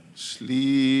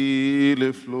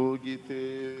Slile flogite.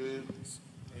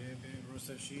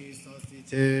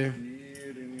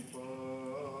 Irini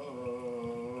pasi.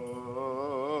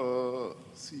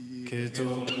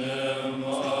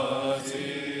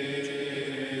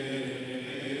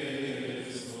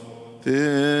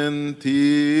 Tentihu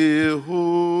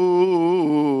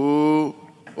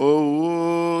o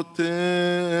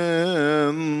tentov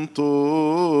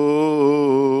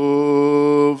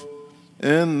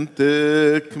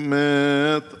entek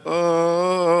met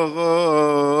agathos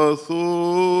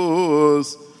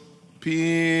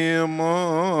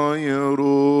pima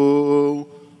yero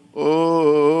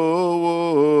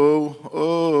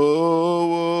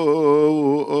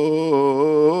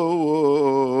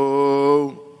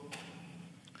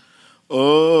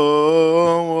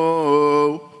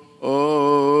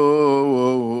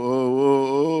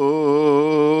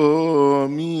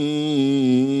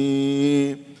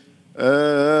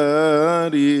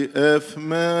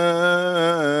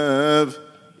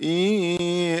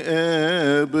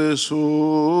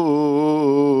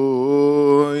Sois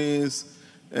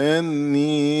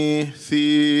enni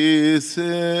theseia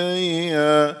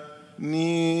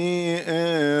ni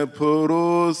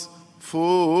epros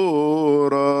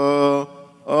fora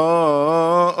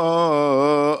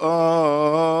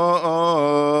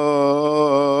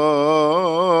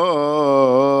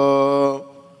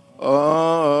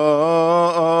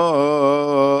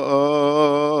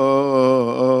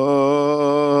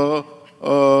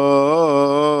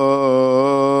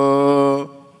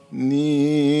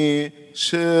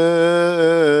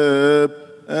شب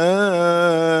أهمود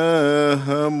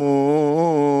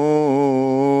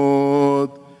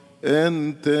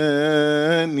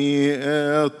انتني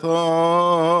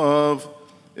أطاف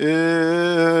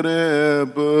إربروس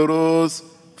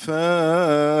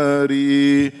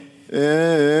فاري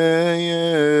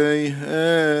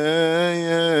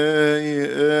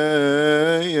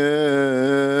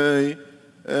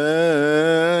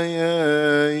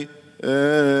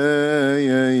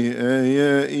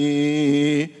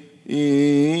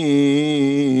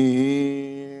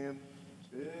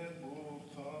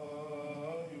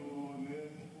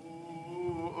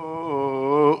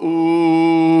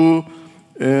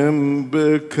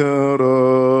بكرا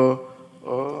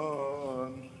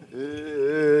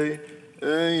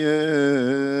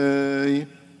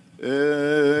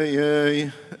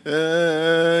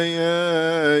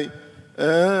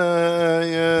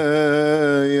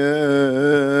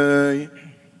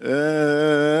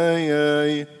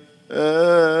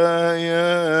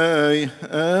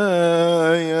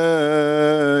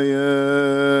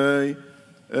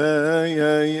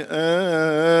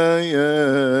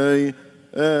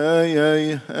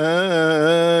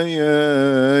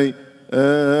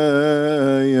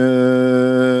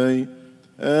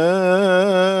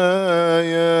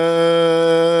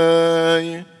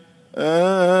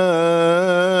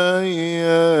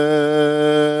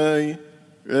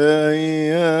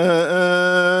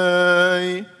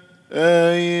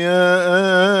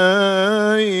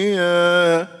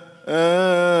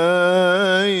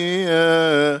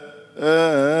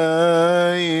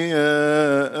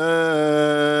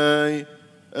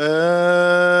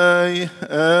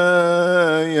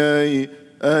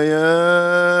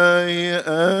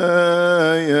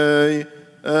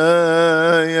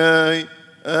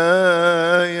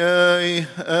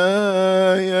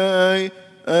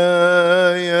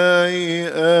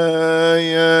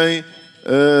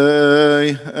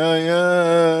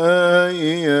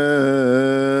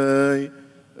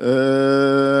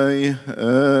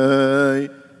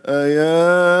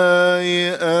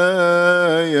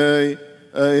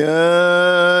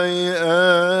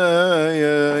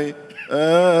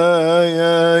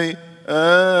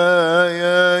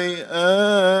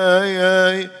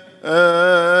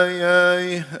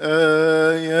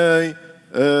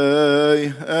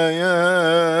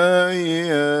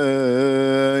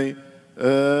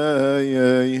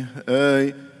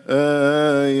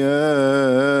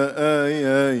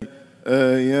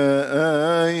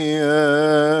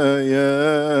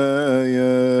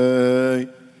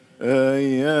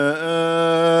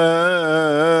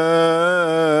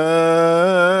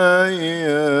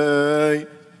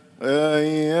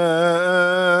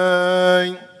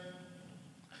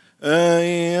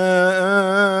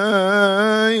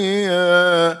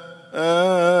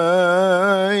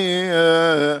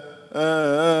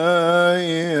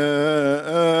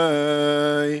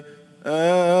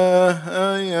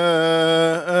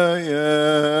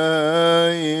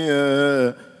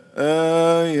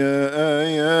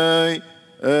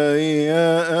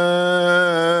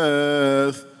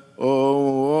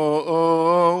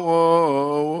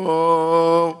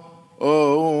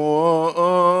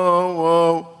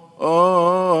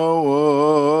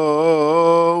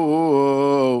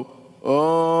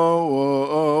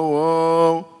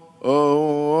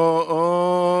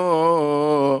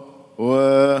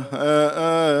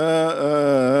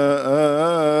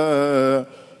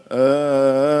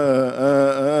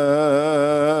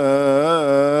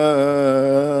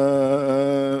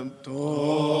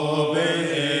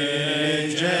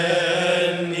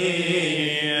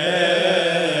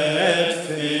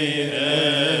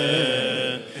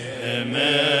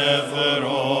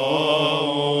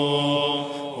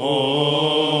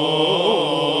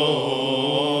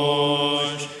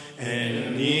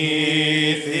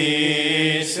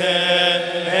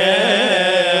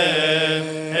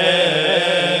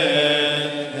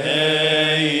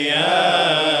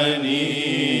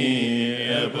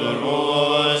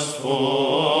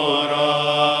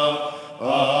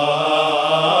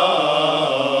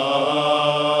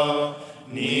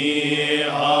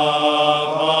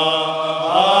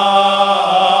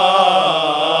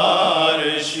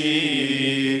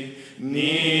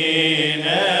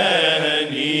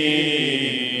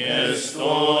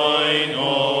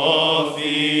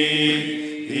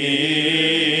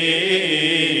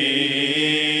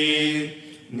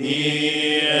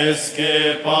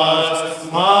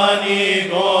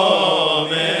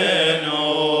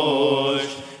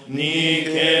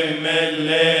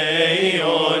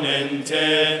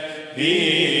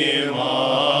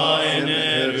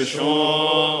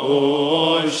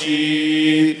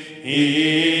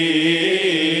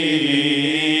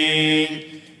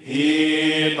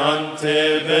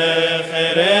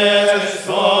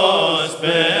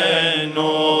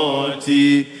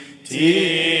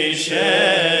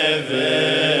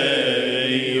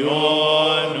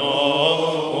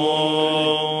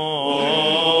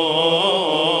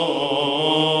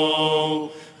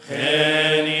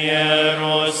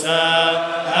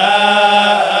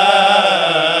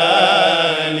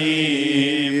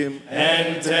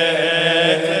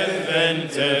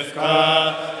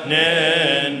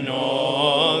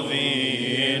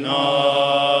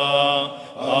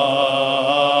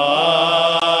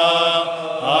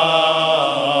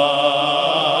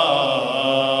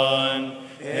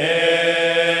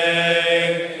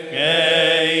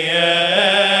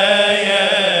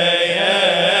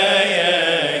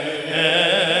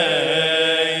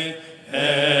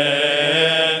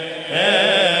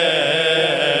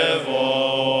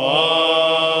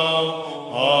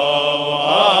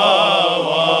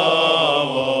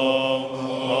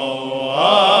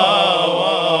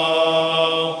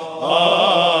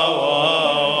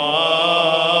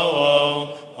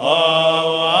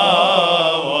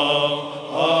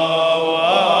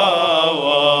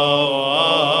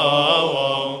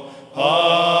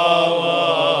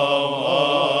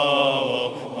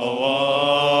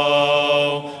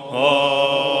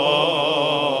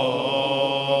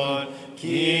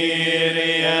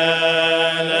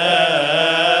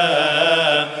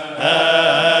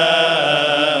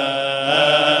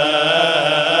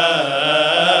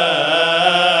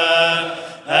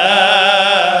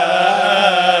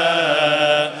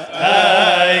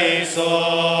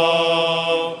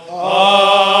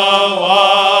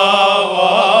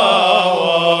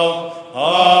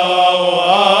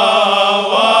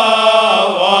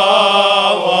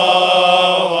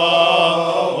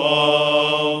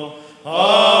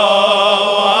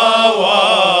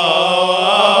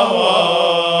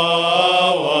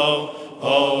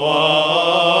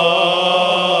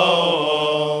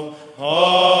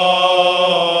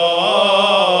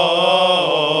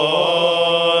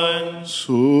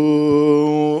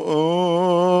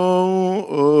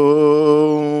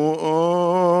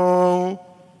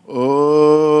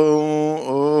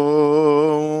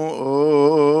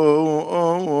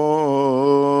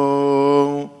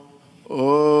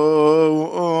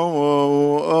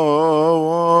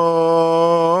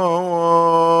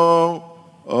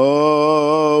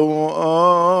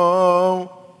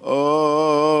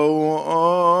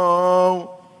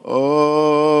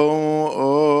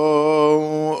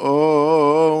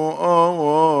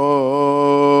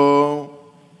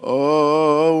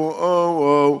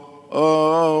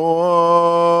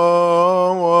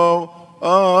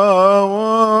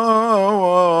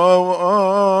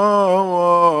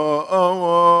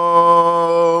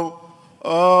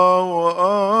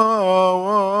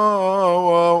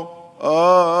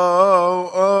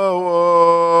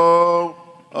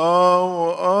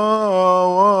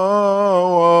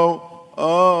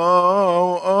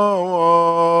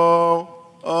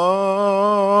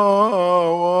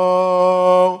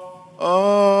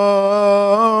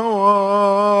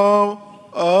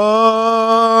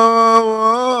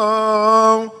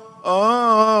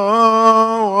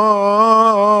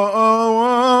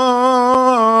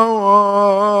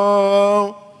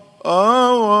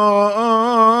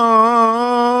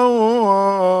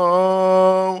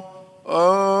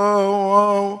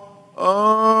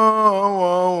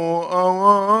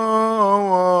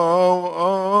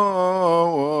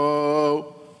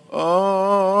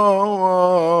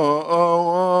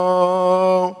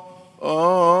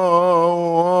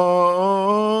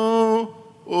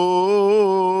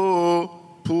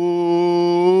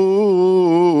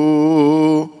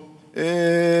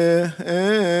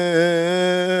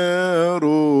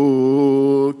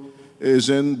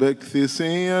جنبك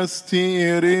ثيسياس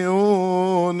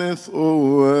تيريونث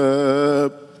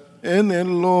أواب إن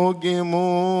اللوجيمون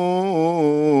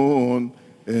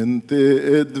انت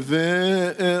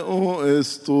ادفئ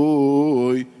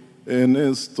استوي ان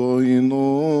استوينو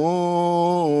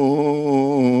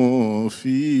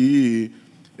في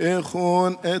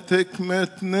خون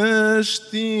اتكمت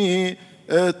نشتي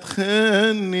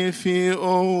اتخني في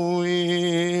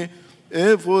قوي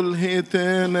افول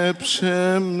هيتن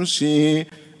بشمشي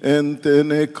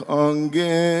انتنك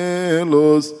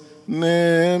انجيلوس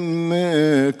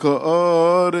نمنك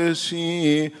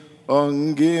ارشي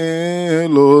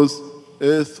انجيلوس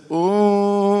اثواب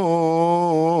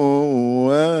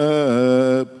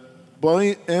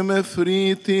باي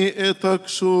امفريتي اتك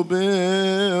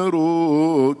شبيروك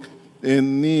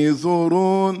اني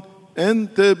زورون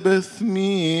انت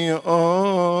بثمي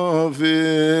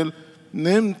افل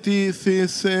نمتي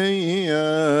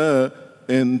ثيسيا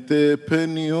انت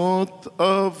بنيوت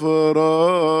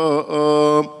افرام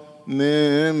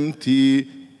نمتي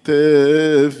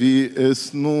تافي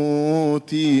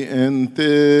اسنوتي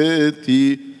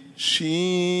انتتي شيرا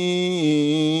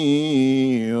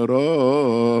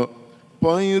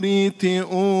بايريتي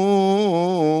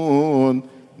اون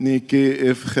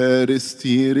نيكي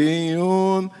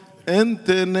افخارستيريون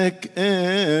انت نك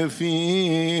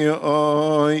افي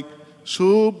اي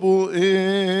شوبو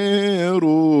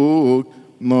ايروك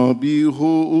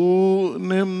نبيهو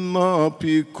نم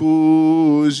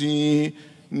نبيكوجي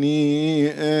ني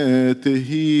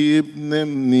اتهيب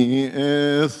نمني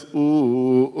اثؤون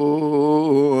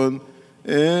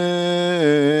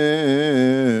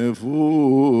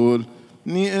افول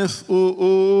ني اثؤوش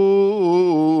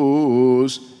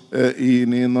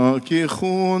ايني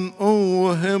ناكيخون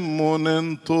اوهم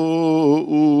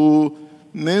ننطؤو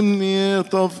نمني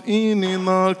طفئيني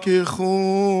ناكيخون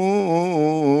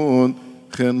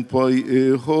خن باي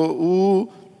ايهو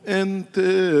انت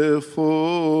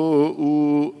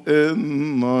فوق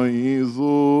النايزو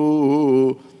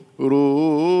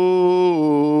رون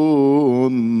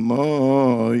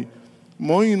ماي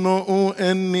موينو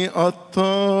اني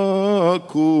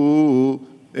اتاكو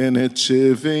ان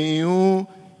تشفيو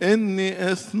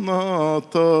اني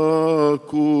اثناتاكو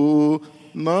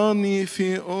ناني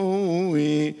في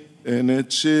اوي ان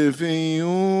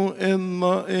تشفيو ان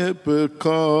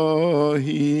ابكاهي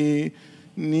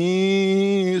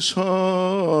نيشائني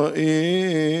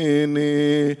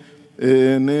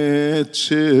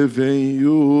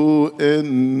انتشفيو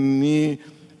اني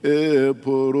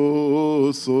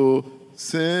ابروسو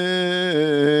سيو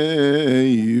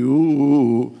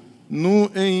نو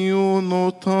ايو نو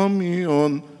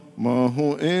تاميون ما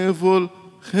هو ايفول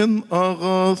خن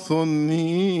اغاثو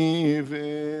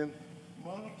نيفين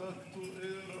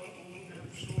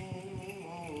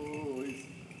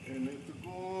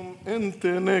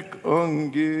انتنك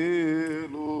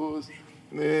انجيلوس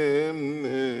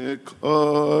نمنك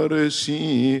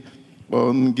ارشي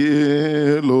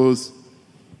انجيلوس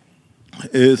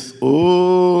اثواب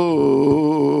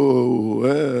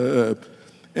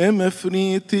ام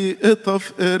فريتي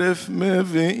اطف ارف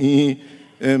مفئي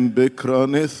ام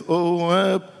بكران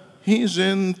اثواب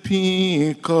هيجن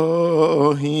بيكاهي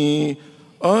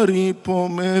اريبو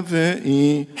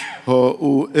مفئي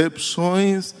هاو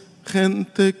ابشويس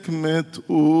خنتك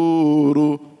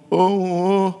متقورو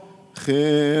اوه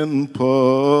خن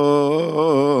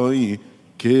باي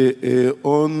كي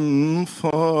اون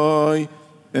فاي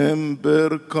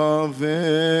امبر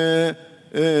كافي